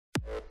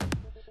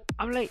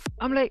I'm late.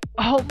 I'm late.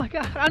 Oh my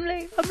god, I'm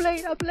late. I'm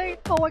late. I'm late.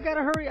 Oh, I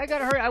gotta hurry. I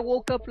gotta hurry. I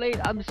woke up late.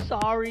 I'm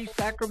sorry,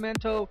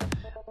 Sacramento.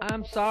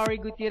 I'm sorry,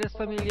 Gutierrez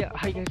familia.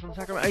 Are you guys from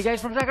Sacramento? Are you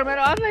guys from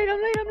Sacramento? I'm late. I'm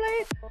late. I'm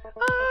late.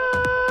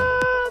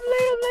 I'm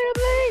late. I'm late.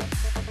 I'm late.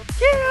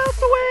 Get out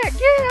the way.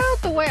 Get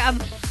out the way. I'm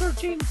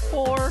searching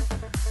for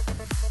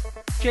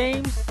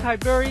James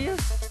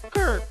Tiberius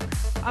Kirk.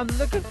 I'm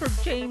looking for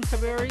James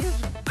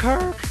Tiberius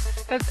Kirk.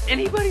 Has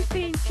anybody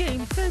seen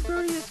James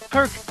Tiberius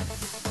Kirk?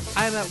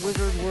 I'm at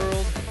Wizard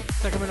World,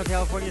 Sacramento,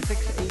 California,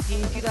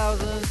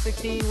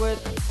 6/18/2016 with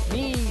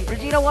me,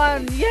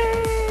 ReginaOne.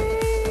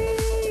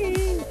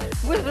 Yay!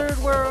 Wizard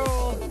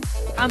World.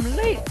 I'm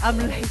late. I'm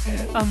late.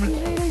 I'm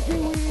late. I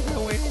can't wait. I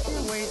can't wait. I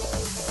can't wait.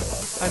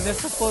 I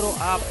missed the photo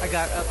op. I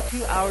got up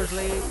 2 hours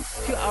late.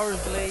 2 hours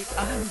late.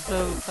 I'm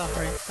so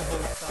sorry. So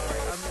sorry.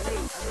 I'm late.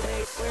 I'm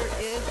late. Where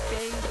is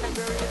James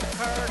Tiberius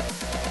Kirk?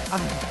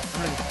 I'm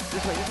late.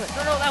 This way. This way.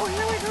 No, that way.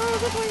 That way. No,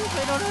 this way. This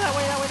way. No, that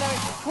way. That way. That way.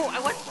 Oh,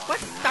 what?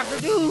 Dr.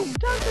 Doom.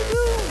 Dr.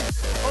 Doom.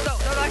 Oh no.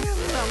 I'm late.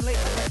 I'm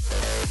late.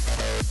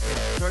 In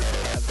search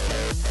of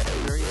James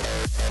Tiberius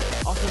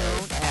Kirk, also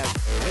known as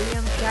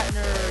William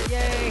Shatner.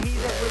 Yay! He's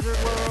at Wizard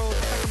World,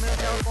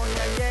 Sacramento,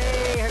 California.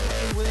 Yay!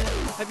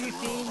 Have you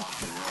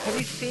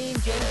seen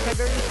James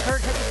Tiberius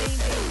Kirk? Have you seen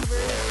James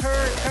Tiberius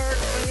Kirk?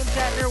 William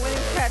Shatner.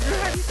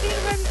 Have you seen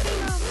him?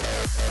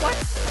 What?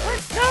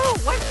 No!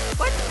 What?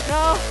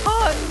 No!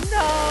 Oh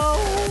no!